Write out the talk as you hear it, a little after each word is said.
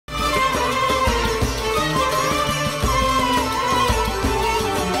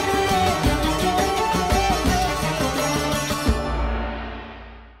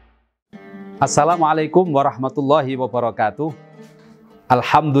Assalamualaikum warahmatullahi wabarakatuh.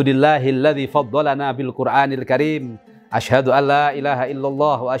 Alhamdulillahilladzi faddalana bil Qur'anil Karim. Asyhadu an la ilaha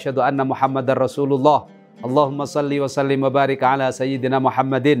illallah wa asyhadu anna Muhammadar Rasulullah. Allahumma salli wa sallim wa barik ala sayyidina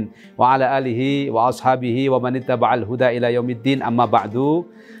Muhammadin wa ala alihi wa ashabihi wa man ittaba'al huda ila yaumiddin. Amma ba'du.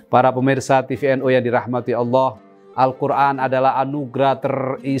 Para pemirsa TVNU yang dirahmati Allah, Al-Quran adalah anugerah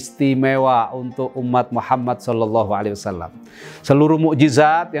teristimewa untuk umat Muhammad SAW. Seluruh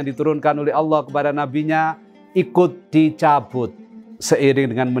mukjizat yang diturunkan oleh Allah kepada nabinya ikut dicabut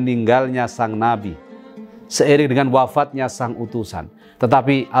seiring dengan meninggalnya sang nabi, seiring dengan wafatnya sang utusan.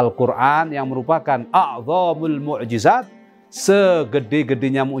 Tetapi Al-Quran yang merupakan a'zamul mu'jizat,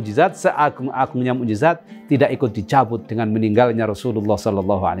 segede-gedenya mukjizat, seagung-agungnya mukjizat, tidak ikut dicabut dengan meninggalnya Rasulullah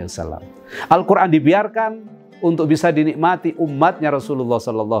SAW. Al-Quran dibiarkan untuk bisa dinikmati umatnya Rasulullah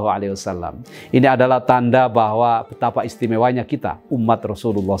SAW. Ini adalah tanda bahwa betapa istimewanya kita, umat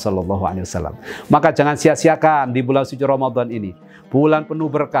Rasulullah SAW. Maka jangan sia-siakan di bulan suci Ramadhan ini. Bulan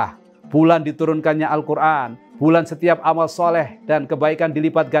penuh berkah, bulan diturunkannya Al-Quran, bulan setiap amal soleh dan kebaikan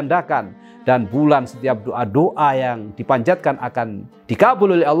dilipat gandakan, dan bulan setiap doa-doa yang dipanjatkan akan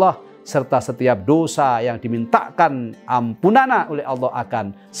dikabul oleh Allah, serta setiap dosa yang dimintakan ampunana oleh Allah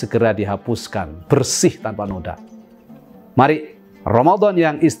akan segera dihapuskan, bersih tanpa noda. Mari Ramadan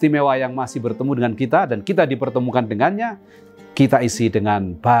yang istimewa yang masih bertemu dengan kita dan kita dipertemukan dengannya, kita isi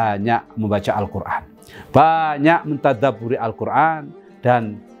dengan banyak membaca Al-Quran, banyak mentadabburi Al-Quran,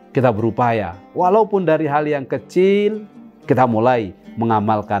 dan kita berupaya walaupun dari hal yang kecil kita mulai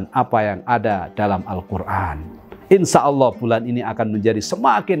mengamalkan apa yang ada dalam Al-Quran. Insya Allah bulan ini akan menjadi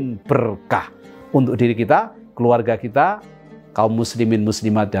semakin berkah untuk diri kita, keluarga kita, kaum muslimin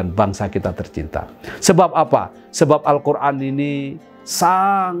muslimat, dan bangsa kita tercinta. Sebab apa? Sebab Al-Quran ini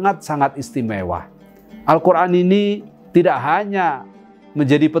sangat-sangat istimewa. Al-Quran ini tidak hanya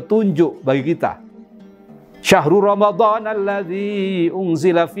menjadi petunjuk bagi kita. Syahrul Ramadhan alladzi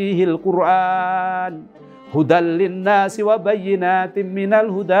unzila fihil Qur'an hudal linnasi wa bayyinatin minal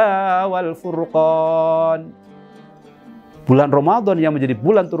huda wal furqan. Bulan Ramadan yang menjadi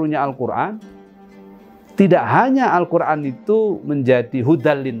bulan turunnya Al-Quran, tidak hanya Al-Quran itu menjadi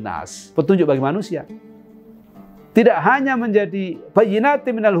hudal linnas, petunjuk bagi manusia. Tidak hanya menjadi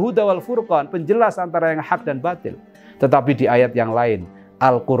bayyinatin minal huda wal furqan, penjelas antara yang hak dan batil. Tetapi di ayat yang lain,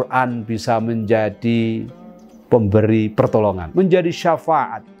 Al-Quran bisa menjadi pemberi pertolongan, menjadi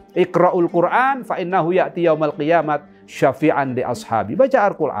syafaat. Iqra'ul Quran fa innahu ya'ti yaumal qiyamat syafi'an li ashabi. Baca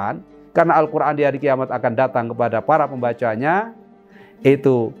Al-Quran, karena Al-Quran di hari kiamat akan datang kepada para pembacanya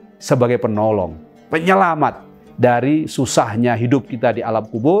itu sebagai penolong, penyelamat dari susahnya hidup kita di alam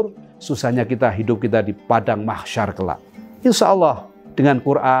kubur, susahnya hidup kita di padang mahsyar kelak. Insya Allah dengan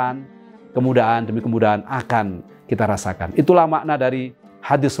Quran, kemudahan demi kemudahan akan kita rasakan. Itulah makna dari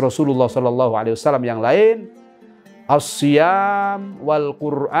hadis Rasulullah SAW yang lain. As-siyam wal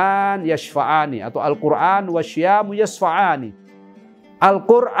Quran yashfa'ani, atau Al-Quran wasyamu yashfa'ani.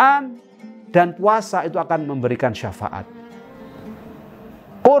 Al-Quran dan puasa itu akan memberikan syafaat.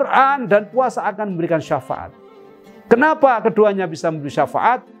 Quran dan puasa akan memberikan syafaat. Kenapa keduanya bisa memberi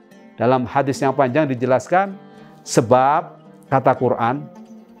syafaat? Dalam hadis yang panjang dijelaskan, sebab kata Quran,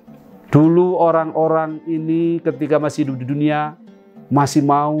 dulu orang-orang ini ketika masih hidup di dunia masih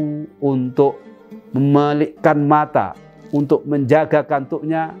mau untuk memelikkan mata, untuk menjaga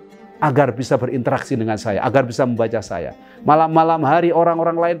kantuknya agar bisa berinteraksi dengan saya, agar bisa membaca saya. Malam-malam hari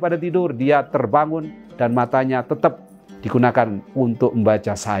orang-orang lain pada tidur, dia terbangun dan matanya tetap digunakan untuk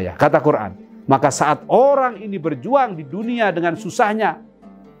membaca saya. Kata Quran, maka saat orang ini berjuang di dunia dengan susahnya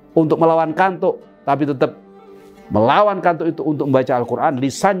untuk melawan kantuk, tapi tetap melawan kantuk itu untuk membaca Al-Quran,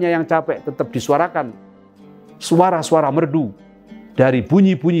 lisannya yang capek tetap disuarakan suara-suara merdu dari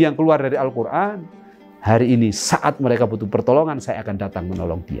bunyi-bunyi yang keluar dari Al-Quran. Hari ini saat mereka butuh pertolongan, saya akan datang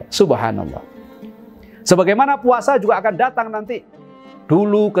menolong dia. Subhanallah. Sebagaimana puasa juga akan datang nanti.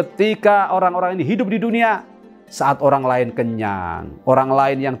 Dulu ketika orang-orang ini hidup di dunia, saat orang lain kenyang, orang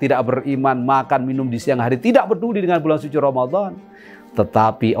lain yang tidak beriman makan minum di siang hari, tidak peduli dengan bulan suci Ramadan.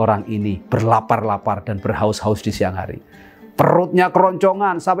 Tetapi orang ini berlapar-lapar dan berhaus-haus di siang hari. Perutnya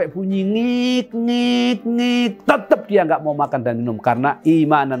keroncongan sampai bunyi ngik, ngik, ngik. Tetap dia nggak mau makan dan minum karena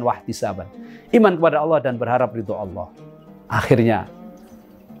imanan wahtisaban. Iman kepada Allah dan berharap ridho Allah. Akhirnya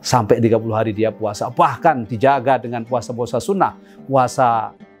sampai 30 hari dia puasa. Bahkan dijaga dengan puasa-puasa sunnah.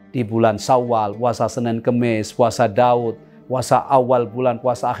 Puasa di bulan Syawal, puasa Senin Kemis, puasa Daud, puasa awal bulan,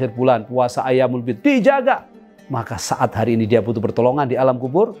 puasa akhir bulan, puasa Ayyamul Bid. Dijaga. Maka saat hari ini dia butuh pertolongan di alam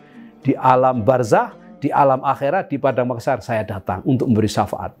kubur, di alam barzah, di alam akhirat, di padang mahsyar, saya datang untuk memberi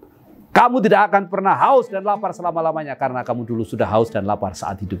syafaat. Kamu tidak akan pernah haus dan lapar selama-lamanya karena kamu dulu sudah haus dan lapar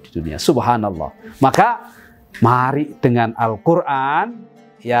saat hidup di dunia. Subhanallah. Maka mari dengan Al-Quran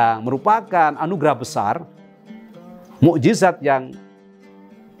yang merupakan anugerah besar, mukjizat yang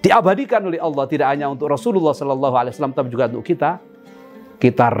diabadikan oleh Allah tidak hanya untuk Rasulullah SAW tapi juga untuk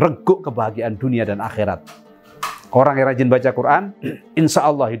kita reguk kebahagiaan dunia dan akhirat. Orang yang rajin baca Quran, insya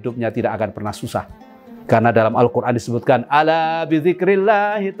Allah hidupnya tidak akan pernah susah. Karena dalam Al-Quran disebutkan, ala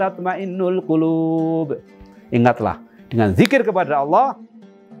bizikrillahi tatmainnul qulub. Ingatlah, dengan zikir kepada Allah,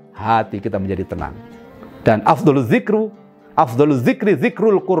 hati kita menjadi tenang. Dan afdhalul zikri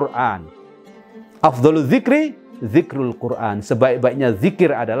zikrul Quran. Afdhalul zikri zikrul Quran. Sebaik-baiknya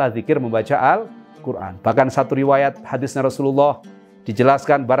zikir adalah zikir membaca Al-Quran. Bahkan satu riwayat hadisnya Rasulullah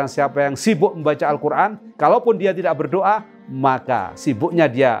dijelaskan, barang siapa yang sibuk membaca Al-Quran, kalaupun dia tidak berdoa, maka sibuknya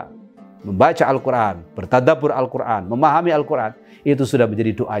dia membaca Al-Quran, bertadabbur Al-Quran, memahami Al-Quran, itu sudah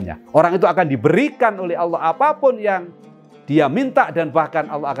menjadi doanya. Orang itu akan diberikan oleh Allah apapun yang dia minta, dan bahkan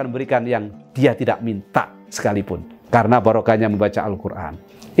Allah akan memberikan yang dia tidak minta sekalipun. Karena barokahnya membaca Al-Quran.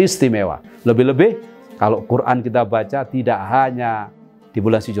 Istimewa. Lebih-lebih kalau Quran kita baca tidak hanya di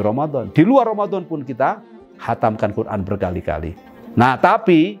bulan suci Ramadan, di luar Ramadan pun kita hatamkan Quran berkali-kali. Nah,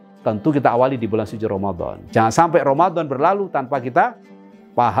 tapi tentu kita awali di bulan suci Ramadan. Jangan sampai Ramadan berlalu tanpa kita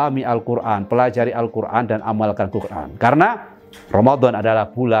pahami Al-Quran, pelajari Al-Quran, dan amalkan Quran. Karena Ramadan adalah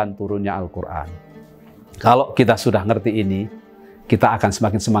bulan turunnya Al-Quran. Kalau kita sudah ngerti ini, kita akan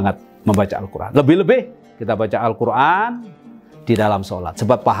semakin semangat membaca Al-Quran. Lebih-lebih kita baca Al-Quran di dalam sholat.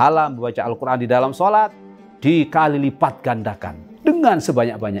 Sebab pahala membaca Al-Quran di dalam sholat dikali lipat gandakan dengan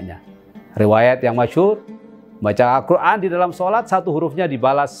sebanyak-banyaknya. Riwayat yang masyhur, baca Al-Quran di dalam sholat, satu hurufnya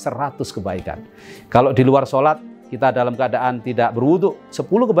dibalas 100 kebaikan. Kalau di luar sholat, kita dalam keadaan tidak berwudu, 10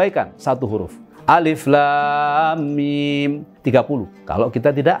 kebaikan, satu huruf. Alif, lam, mim, 30. Kalau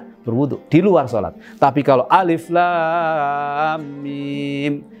kita tidak berwudu di luar sholat. Tapi kalau alif, lam,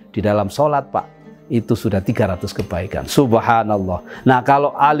 mim di dalam sholat, Pak, itu sudah 300 kebaikan. Subhanallah. Nah,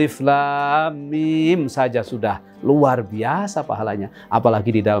 kalau alif, lam, mim saja sudah luar biasa pahalanya.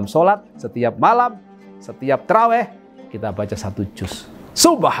 Apalagi di dalam sholat, setiap malam, setiap tarawih, kita baca 1 juz.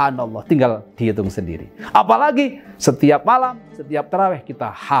 Subhanallah, tinggal dihitung sendiri. Apalagi setiap malam, setiap tarawih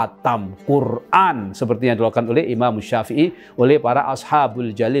kita hatam Quran seperti yang dilakukan oleh Imam Syafi'i, oleh para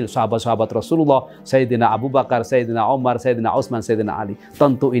ashabul jalil, sahabat-sahabat Rasulullah, Sayyidina Abu Bakar, Sayyidina Umar, Sayyidina Utsman, Sayyidina Ali.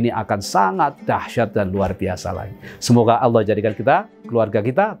 Tentu ini akan sangat dahsyat dan luar biasa lagi. Semoga Allah jadikan kita, keluarga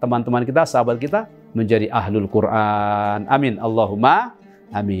kita, teman-teman kita, sahabat kita menjadi ahlul Quran. Amin. Allahumma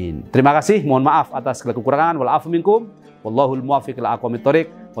amin. Terima kasih. Mohon maaf atas segala kekurangan. Wal afu minkum. Wallahul muwaffiq ila aqwamit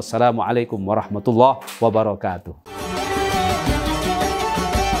thoriq. Wassalamualaikum warahmatullahi wabarakatuh.